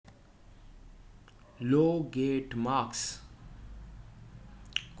Low gate marks,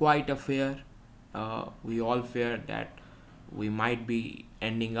 quite a fear. We all fear that we might be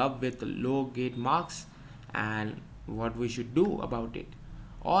ending up with low gate marks and what we should do about it.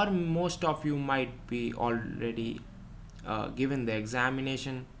 Or most of you might be already given the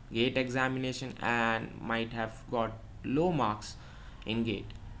examination, gate examination, and might have got low marks in gate.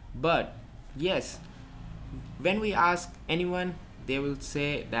 But yes, when we ask anyone, they will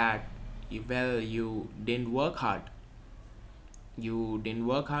say that, well, you didn't work hard. You didn't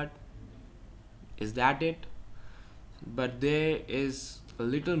work hard. Is that it? But there is a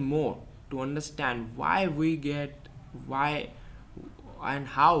little more to understand why and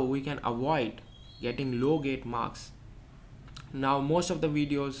how we can avoid getting low gate marks. Now most of the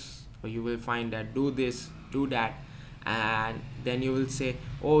videos you will find that do this, do that, and then you will say,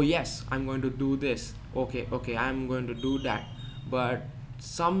 oh yes, I'm going to do this, okay, I'm going to do that. But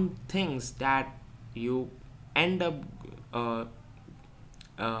some things that you end up uh,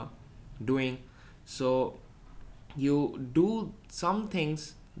 doing, so you do some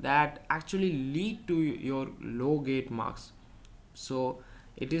things that actually lead to your low gate marks. So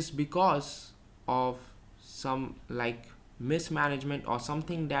it is because of some like mismanagement or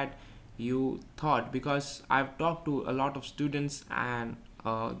something that you thought, because I've talked to a lot of students and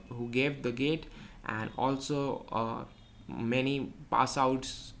who gave the gate, and also many pass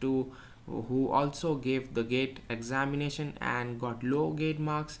outs to who also gave the gate examination and got low gate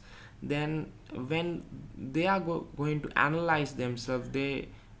marks. Then when they are going to analyze themselves, they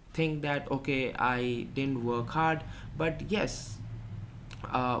think that, okay, I didn't work hard. But yes,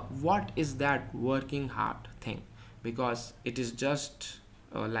 what is that working hard thing? Because it is just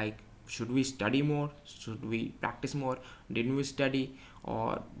like, should we study more, should we practice more, didn't we study,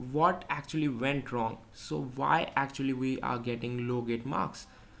 or what actually went wrong? So why actually we are getting low gate marks?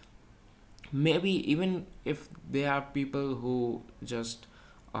 Maybe even if there are people who just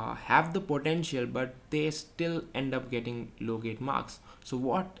have the potential, but they still end up getting low gate marks. So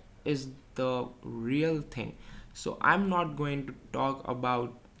what is the real thing? So I'm not going to talk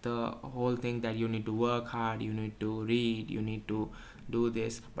about the whole thing that you need to work hard, you need to read, you need to do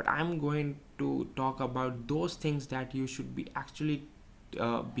this, but I'm going to talk about those things that you should be actually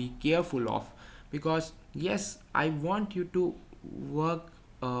be careful of. Because yes, I want you to work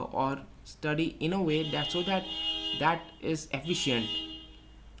or study in a way that so that that is efficient,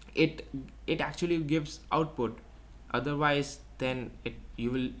 it actually gives output. Otherwise then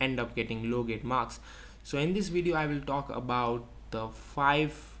you will end up getting low gate marks. So in this video I will talk about the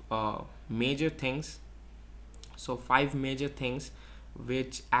five major things. So five major things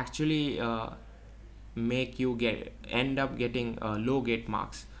which actually make you end up getting low gate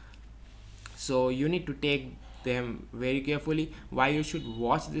marks. So you need to take them very carefully. Why you should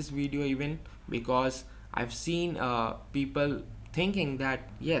watch this video even? Because I've seen people thinking that,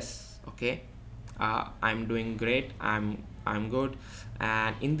 yes, okay, I'm doing great, I'm good,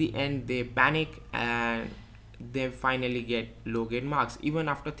 and in the end they panic and they finally get low gate marks, even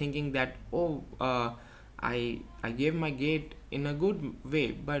after thinking that, oh, I gave my gate in a good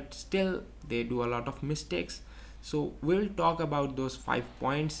way, but still they do a lot of mistakes. So we'll talk about those 5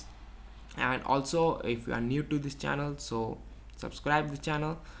 points. And also, if you are new to this channel, so subscribe the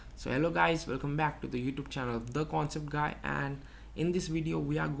channel. So hello guys, welcome back to the YouTube channel of The Concept Guy. And in this video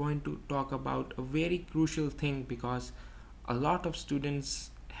we are going to talk about a very crucial thing, because a lot of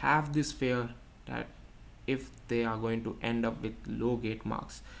students have this fear that if they are going to end up with low gate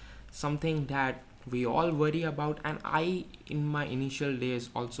marks, something that we all worry about, and I in my initial days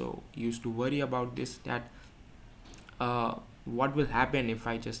also used to worry about this, that what will happen if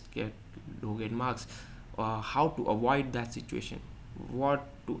I just get low gate marks, how to avoid that situation, what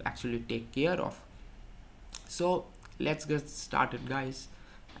to actually take care of. So let's get started guys,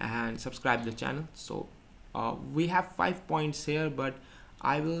 and subscribe the channel. So we have 5 points here, but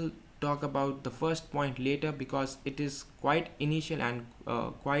I will talk about the first point later because it is quite initial and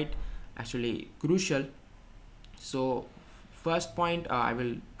quite actually crucial. So first point, I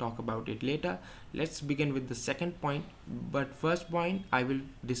will talk about it later. Let's begin with the second point, but first point I will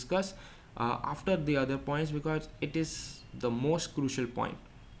discuss after the other points because it is the most crucial point.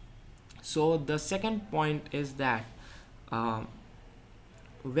 So the second point is that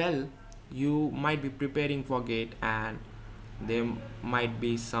well, you might be preparing for gate and there might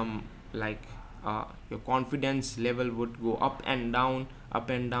be some like your confidence level would go up and down,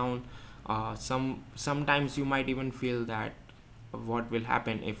 sometimes you might even feel that what will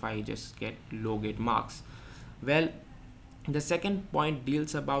happen if I just get low gate marks. Well, the second point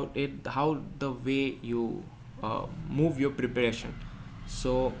deals about it, how the way you move your preparation.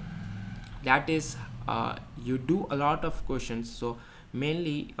 So that is you do a lot of questions. So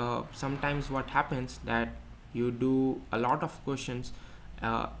mainly sometimes what happens that you do a lot of questions,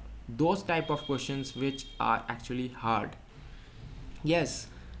 uh, those type of questions which are actually hard. Yes,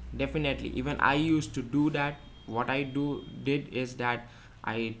 definitely. Even I used to do that. What I did is that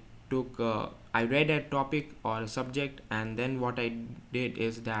I I read a topic or a subject, and then what I did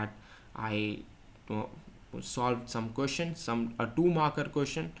is that I uh, solved some question, some a two marker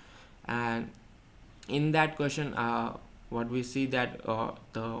question, and in that question, what we see that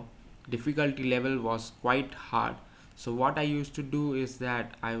the difficulty level was quite hard. So what I used to do is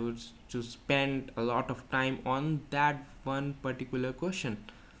that I would to spend a lot of time on that one particular question.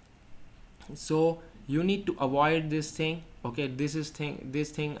 So you need to avoid this thing. Okay, this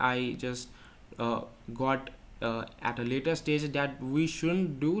thing I just uh, got at a later stage, that we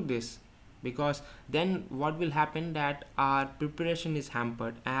shouldn't do this, because then what will happen that our preparation is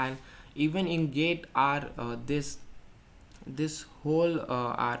hampered. And even in gate, our this whole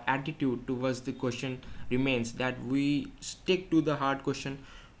our attitude towards the question remains that we stick to the hard question,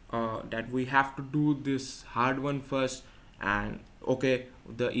 that we have to do this hard one first, and okay,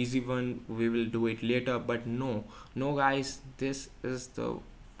 the easy one we will do it later. But no guys, this is the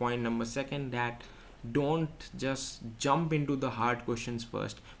point number second, that don't just jump into the hard questions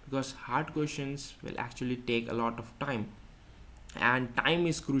first, because hard questions will actually take a lot of time, and time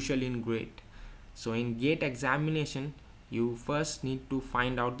is crucial in gate. So in gate examination, you first need to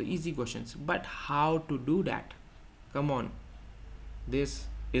find out the easy questions. But how to do that? Come on, this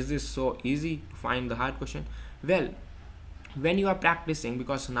is this so easy to find the hard question? Well, when you are practicing,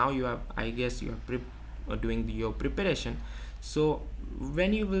 because now you are, I guess you are doing your preparation, so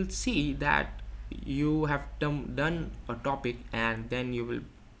when you will see that you have done a topic, and then you will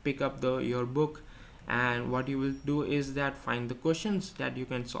pick up your book, and what you will do is that find the questions that you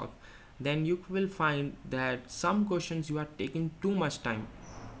can solve. Then you will find that some questions you are taking too much time.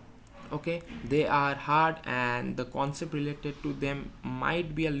 Okay, they are hard, and the concept related to them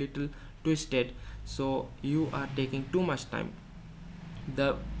might be a little twisted, so you are taking too much time.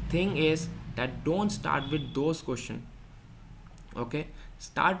 The thing is that don't start with those questions. Okay,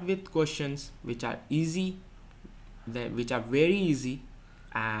 start with questions which are easy, which are very easy,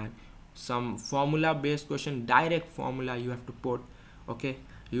 and some formula based question, direct formula you have to put. Okay,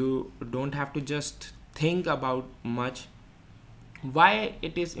 you don't have to just think about much. Why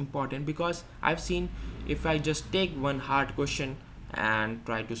it is important? Because I've seen, if I just take one hard question and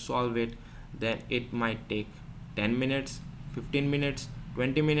try to solve it, then it might take 10 minutes, 15 minutes,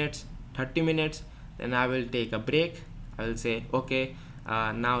 20 minutes, 30 minutes. Then I will take a break. I will say okay,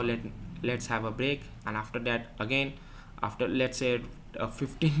 now let's have a break, and after that again, after let's say a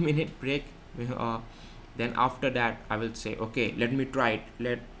 15-minute break, then after that I will say okay, let me try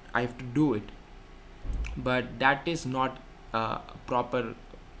it, I have to do it. But that is not a proper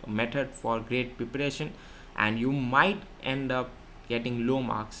method for great preparation, and you might end up getting low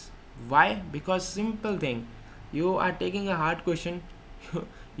marks. Why? Because simple thing, you are taking a hard question,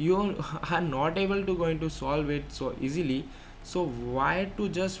 you are not able to going to solve it so easily. So why to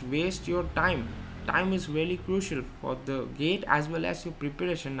just waste your time? Time is really crucial for the gate as well as your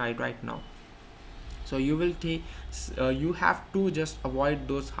preparation right now. So you will take you have to just avoid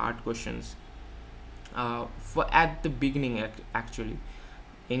those hard questions for at the beginning. Actually,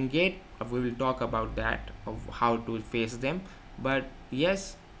 in gate we will talk about that, of how to face them. But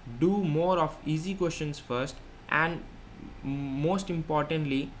yes, do more of easy questions first, and most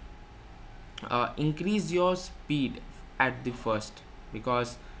importantly, increase your speed at the first,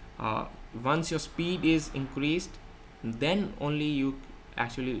 because once your speed is increased, then only you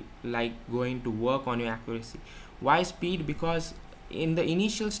actually like going to work on your accuracy. Why speed? Because in the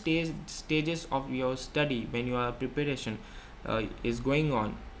initial stages of your study, when your preparation is going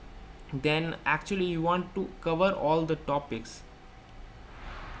on, then actually you want to cover all the topics,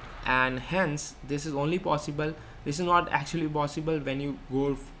 and hence this is only possible, this is not actually possible when you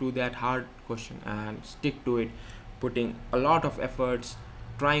go to that hard question and stick to it, putting a lot of efforts,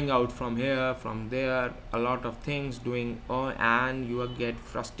 trying out from here from there, a lot of things doing, and you will get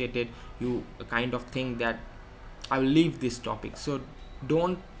frustrated. You kind of think that I will leave this topic. So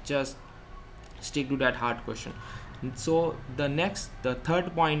don't just stick to that hard question. So the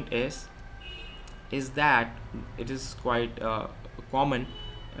third point is that it is quite common,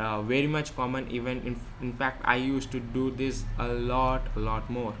 very much common. Even in fact, I used to do this a lot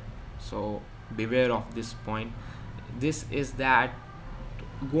more. So beware of this point. This is that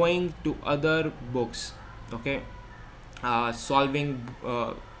going to other books, okay, solving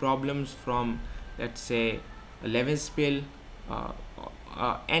problems from, let's say, 11th spill,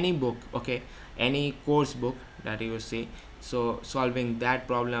 any book, okay, any course book that you see. So solving that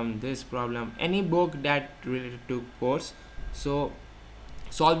problem, this problem, any book that related to course. So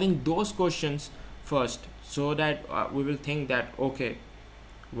solving those questions first, so that we will think that okay,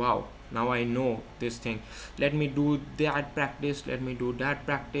 wow, now I know this thing, let me do that practice, let me do that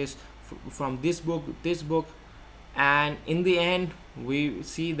practice from this book. And in the end we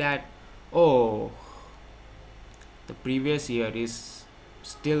see that, oh, the previous year is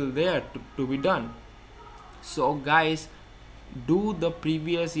still there to be done. So guys, do the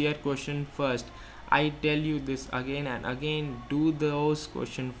previous year question first. I tell you this again and again, do those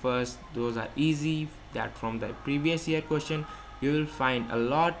question first. Those are easy. That from the previous year question you will find a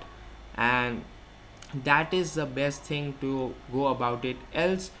lot, and that is the best thing to go about it.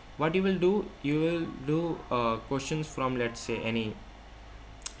 Else what you will do, you will do questions from, let's say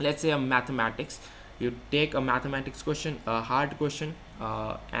a mathematics. You take a mathematics question, a hard question,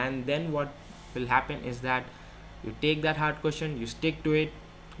 and then what will happen is that you take that hard question, you stick to it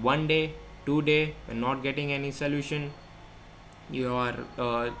 1 day, 2 day, when not getting any solution, you are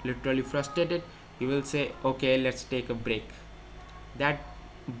literally frustrated. You will say okay, let's take a break. That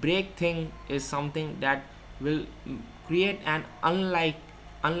break thing is something that will create an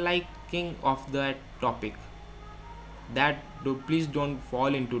unliking of that topic. That please don't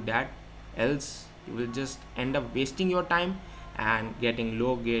fall into that, else you will just end up wasting your time and getting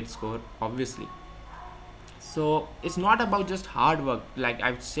low grade score, obviously. So it's not about just hard work. Like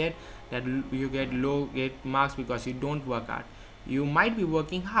I've said, that you get low grade marks because you don't work hard. You might be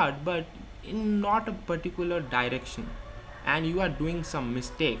working hard, but in not a particular direction, and you are doing some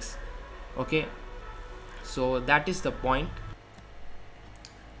mistakes, okay. So that is the point.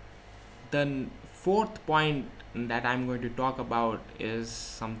 The fourth point that I'm going to talk about is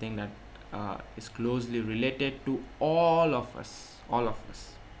something that is closely related to all of us,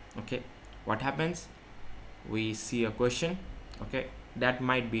 okay. What happens, we see a question, okay, that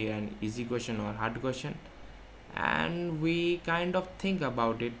might be an easy question or hard question, and we kind of think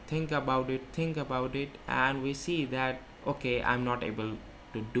about it, and we see that okay, I'm not able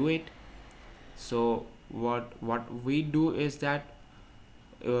to do it. So what we do is that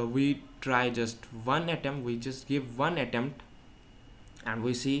we try just one attempt, we just give one attempt, and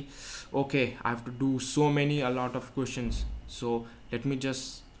we see okay, I have to do a lot of questions, so let me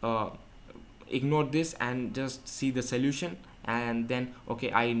just ignore this and just see the solution. And then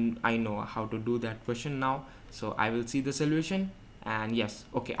okay, I know how to do that question now, so I will see the solution, and yes,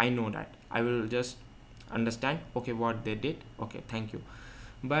 okay, I know that, I will just understand okay what they did, okay, thank you.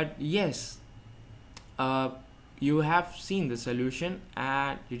 But yes, you have seen the solution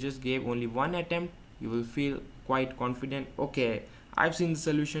and you just gave only one attempt, you will feel quite confident, okay, I've seen the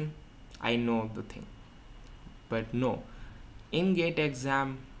solution, I know the thing. But no, in GATE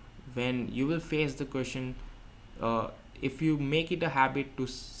exam, when you will face the question, if you make it a habit to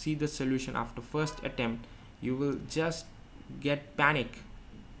see the solution after first attempt, you will just get panic,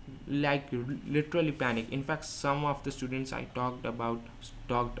 like literally panic. In fact, some of the students I talked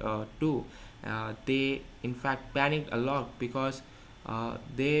to, they in fact panicked a lot because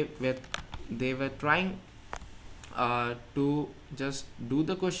they were trying to just do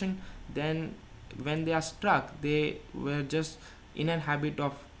the question, then when they are stuck, they were just in a habit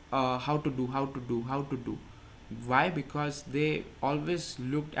of how to do. Why? Because they always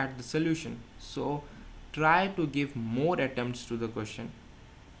looked at the solution. So try to give more attempts to the question.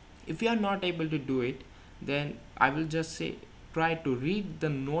 If you are not able to do it, then I will just say try to read the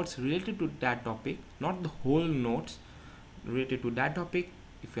notes related to that topic, not the whole notes related to that topic.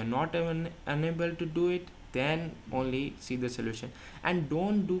 If you are not even unable to do it, then only see the solution. And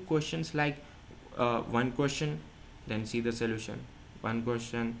don't do questions like one question then see the solution, one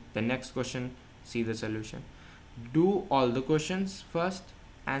question, the next question, see the solution. Do all the questions first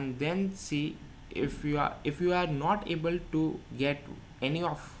and then see. If you are not able to get any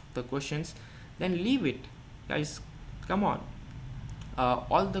of the questions, then leave it, guys, come on.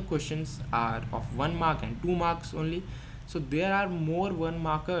 All the questions are of 1 mark and 2 marks only, so there are more 1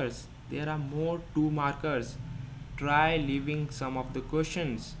 markers, there are more 2 markers. Try leaving some of the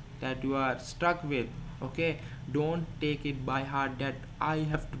questions that you are stuck with, okay. Don't take it by heart that I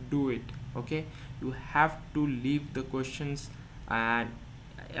have to do it, okay. You have to leave the questions, and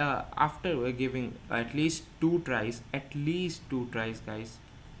after giving at least 2 tries, guys.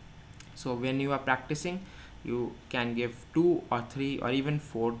 So when you are practicing, you can give 2 or 3 or even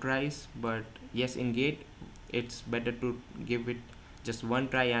 4 tries, but yes, in GATE it's better to give it just 1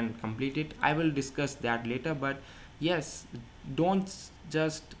 try and complete it. I will discuss that later, but yes, don't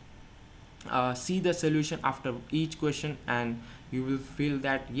just see the solution after each question and you will feel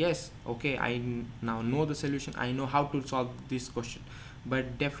that yes, okay, now know the solution, I know how to solve this question.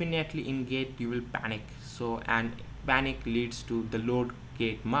 But definitely in gate you will panic, so and panic leads to the low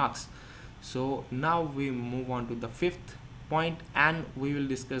gate marks. So now we move on to the fifth point, and we will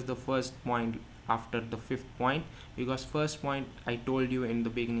discuss the first point after the fifth point, because first point I told you in the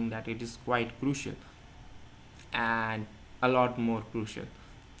beginning that it is quite crucial and a lot more crucial.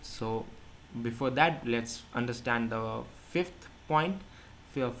 So before that, let's understand the fifth point.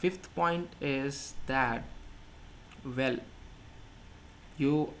 The fifth point is that, well,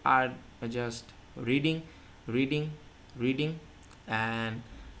 you are just reading, reading, reading, and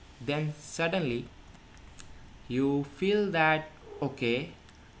then suddenly you feel that okay,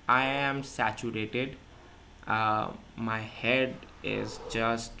 I am saturated, my head is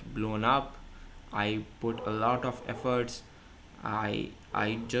just blown up, I put a lot of efforts, I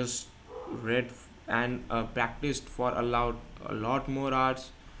just read and practiced for a lot more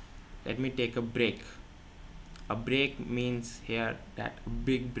hours. Let me take a break. A break means here that a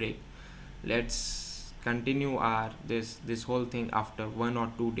big break. Let's continue our this whole thing after 1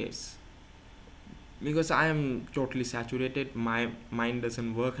 or 2 days, because I am totally saturated, my mind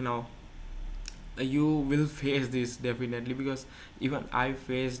doesn't work now. You will face this definitely, because even I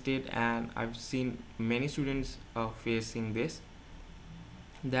faced it, and I've seen many students facing this,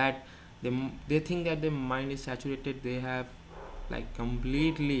 that they think that their mind is saturated, they have like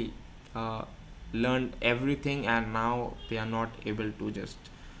completely uh, learned everything, and now they are not able to just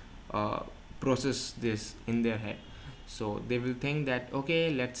uh, process this in their head. So they will think that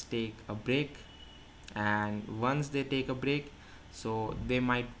okay, let's take a break, and once they take a break, so they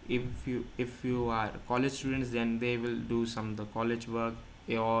might, if you are college students, then they will do some the college work,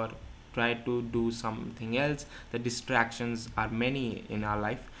 or try to do something else. The distractions are many in our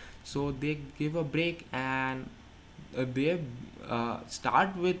life, so they give a break, and they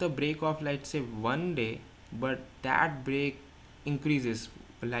start with a break of, let's say, 1 day, but that break increases,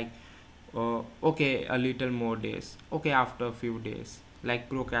 like okay, a little more days, okay, after a few days, like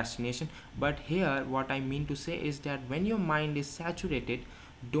procrastination. But here what I mean to say is that when your mind is saturated,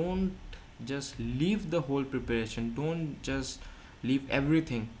 don't just leave the whole preparation, don't just leave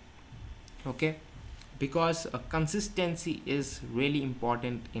everything, okay, because consistency is really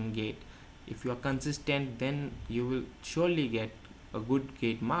important in gate. If you are consistent, then you will surely get a good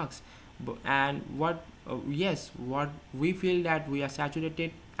gate marks. And what yes, what we feel that we are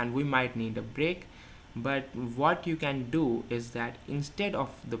saturated and we might need a break, but what you can do is that instead of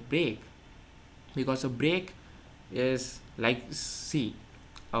the break, because a break is like, see,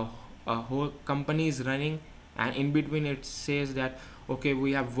 a, a whole company is running, and in between it says that okay,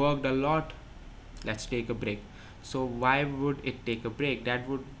 we have worked a lot, let's take a break. So why would it take a break? That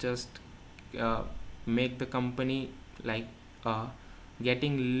would just uh, make the company like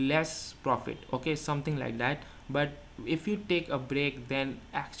getting less profit, okay, something like that. But if you take a break, then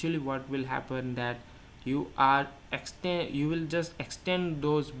actually what will happen, that you will just extend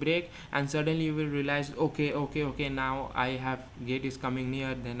those break, and suddenly you will realize okay, now I have gate is coming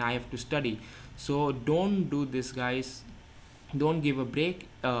near, then I have to study. So don't do this, guys. Don't give a break.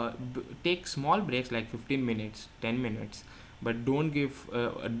 Take small breaks like 15 minutes, 10 minutes, but don't give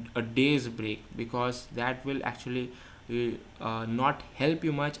a day's break, because that will actually not help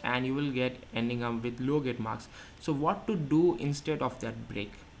you much, and you will get ending up with low gate marks. So what to do instead of that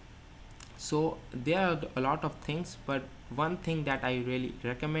break? So there are a lot of things, but one thing that I really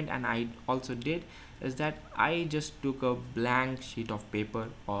recommend, and I also did, is that I just took a blank sheet of paper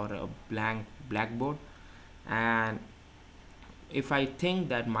or a blank blackboard, and if I think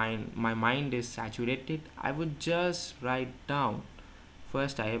that my mind is saturated, I would just write down.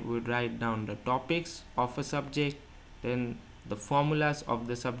 First I would write down the topics of a subject, then the formulas of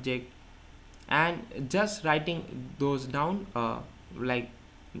the subject, and just writing those down, like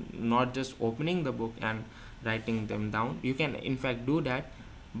not just opening the book and writing them down. You can in fact do that,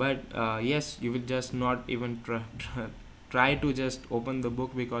 but yes, you will just not even try to just open the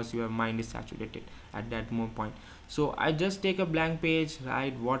book, because your mind is saturated at that point. So I just take a blank page,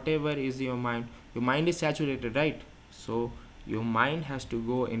 write whatever is your mind is saturated, right? So your mind has to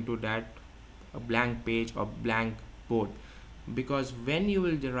go into that blank page or blank board, because when you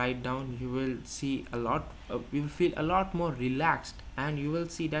will write down, you will see a lot, you will feel a lot more relaxed, and you will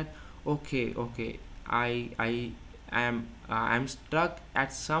see that okay, I am I'm stuck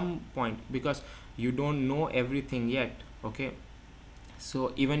at some point, because you don't know everything yet, okay.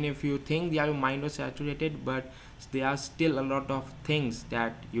 So even if you think your mind was saturated, but there are still a lot of things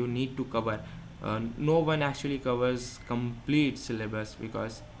that you need to cover. No one actually covers complete syllabus,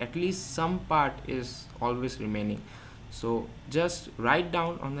 because at least some part is always remaining. So just write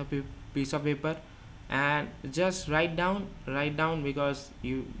down on the piece of paper, and just write down because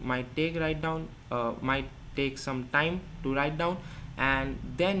you might might take some time to write down, and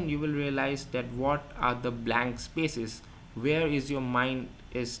then you will realize that what are the blank spaces, where is your mind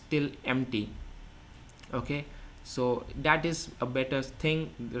is still empty. Okay, so that is a better thing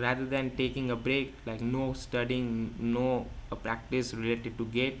rather than taking a break, like no studying, no practice related to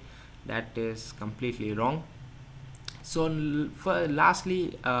gate. That is completely wrong. So for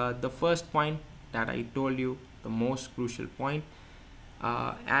lastly, the first point that I told you, the most crucial point,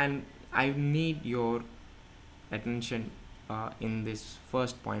 and I need your attention in this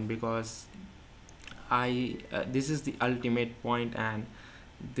first point, because I this is the ultimate point, and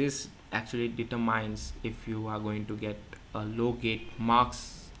this actually determines if you are going to get a low gate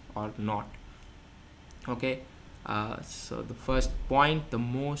marks or not. Okay, so the first point, the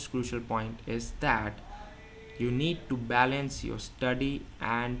most crucial point, is that you need to balance your study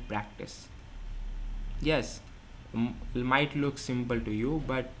and practice. Yes, it might look simple to you,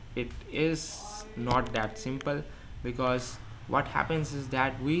 but it is not that simple, because what happens is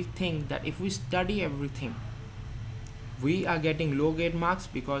that we think that if we study everything, we are getting low grade marks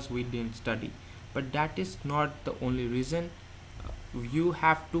because we didn't study. But that is not the only reason. You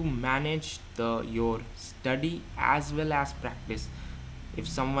have to manage your study as well as practice. If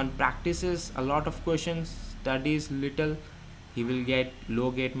someone practices a lot of questions, studies little, he will get low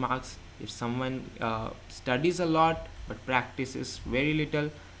grade marks. If someone studies a lot but practices very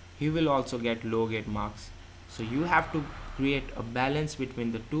little, he will also get low grade marks. So you have to create a balance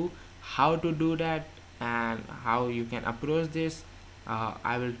between the two. How to do that and how you can approach this,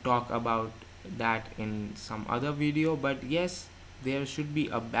 I will talk about that in some other video. But yes, there should be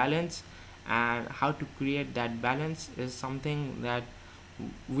a balance, and how to create that balance is something that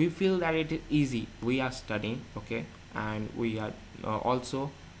we feel that it is easy. We are studying, okay, and we are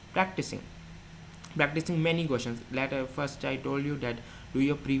also practicing many questions. First I told you that do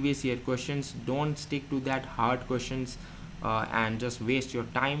your previous year questions, don't stick to that hard questions and just waste your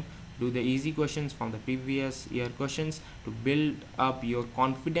time. Do the easy questions from the previous year questions to build up your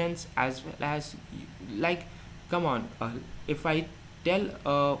confidence, as well as, like, come on, if I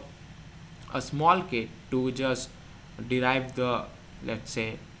tell a small kid to just derive the, let's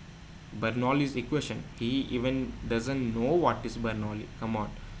say, Bernoulli's equation, he even doesn't know what is Bernoulli. Come on.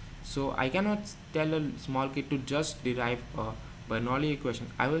 So I cannot tell a small kid to just derive a Bernoulli equation.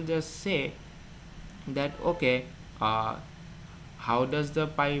 I will just say that, okay, how does the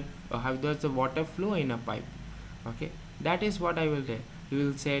water flow in a pipe? Okay, that is what I will say. You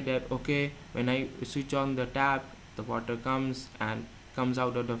will say that, okay, when I switch on the tap, the water comes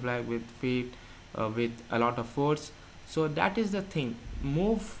out of the pipe with with a lot of force. So that is the thing.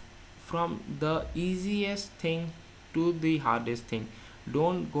 Move from the easiest thing to the hardest thing.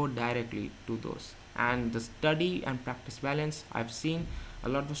 Don't go directly to those. And the study and practice balance, I've seen a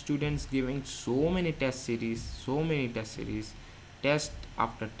lot of students giving so many test series, test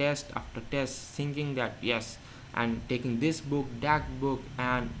after test after test, thinking that yes, and taking this book, that book,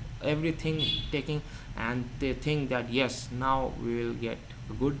 and everything taking, and they think that yes, now we will get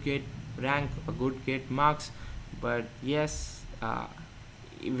a good grade rank, a good grade marks. But yes,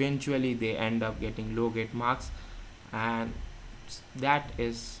 eventually they end up getting low grade marks, and that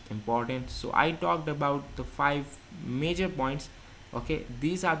is important. So I talked about the 5 major points. Okay,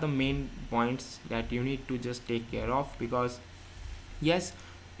 these are the main points that you need to just take care of, because yes,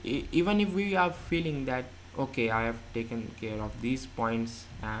 even if we are feeling that okay, I have taken care of these points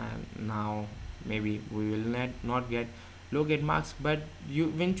and now maybe we will not get low grade marks, but you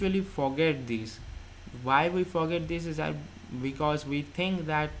eventually forget these. Why we forget this is that because we think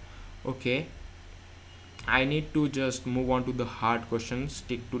that okay, I need to just move on to the hard questions,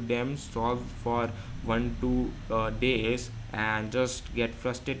 stick to them, solve for 1-2 days, and just get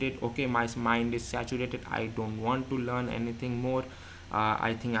frustrated. Okay, my mind is saturated, I don't want to learn anything more.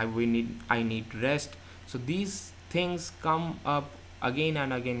 I think I need rest. So these things come up again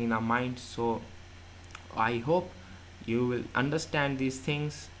and again in our mind. So I hope you will understand these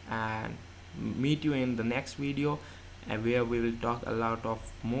things, and meet you in the next video, where we will talk a lot of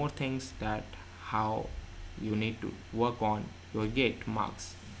more things, that how you need to work on your gate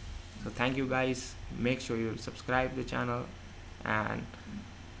marks. So thank you guys, make sure you subscribe the channel, and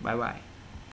bye bye.